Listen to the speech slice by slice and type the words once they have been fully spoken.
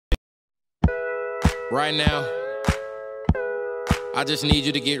Right now, I just need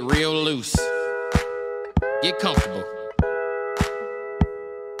you to get real loose. Get comfortable.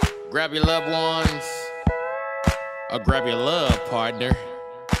 Grab your loved ones, or grab your love partner.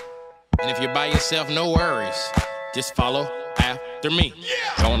 And if you're by yourself, no worries. Just follow after me.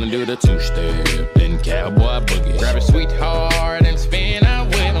 Gonna do the two-step, then cowboy boogie. Grab a sweetheart and spin out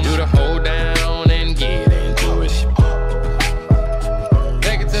with him. Do the hold down and get into it.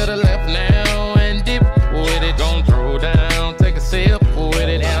 Take it to the left now and dip with it. Gonna throw down, take a sip with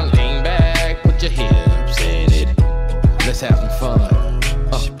it. Now lean back, put your hips in it. Let's have some fun.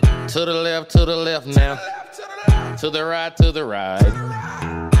 To the left now. To the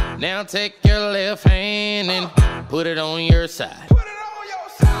right. Now take your left hand and put it on your side.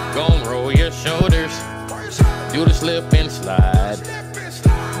 Gonna roll your shoulders. Do the slip and slide.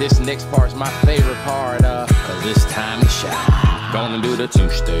 This next part's my favorite part, cause it's time to shine. Gonna do the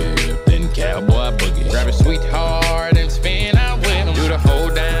two-step, then cowboy boogie. Grab a sweetheart and spin out with him. Do the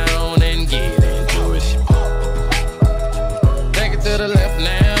hold down and get into it. Take it to the left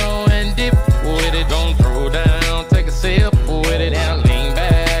now and dip with it. Gonna throw down, take a sip with it. Now lean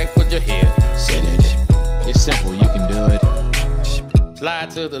back, put your hips in it. It's simple, you can do it.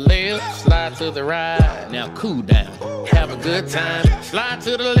 Slide to the left, slide to the right. Now cool down, have a good time. Slide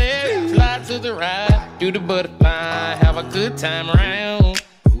to the left, slide to the right. Do the butterfly, have a good time. Round,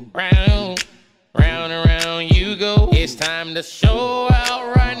 round, round and round you go. It's time to show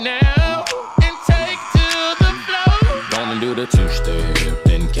out right now and take to the floor. Gonna do the two-step,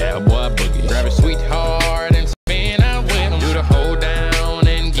 then cowboy boogie. Grab a sweetheart and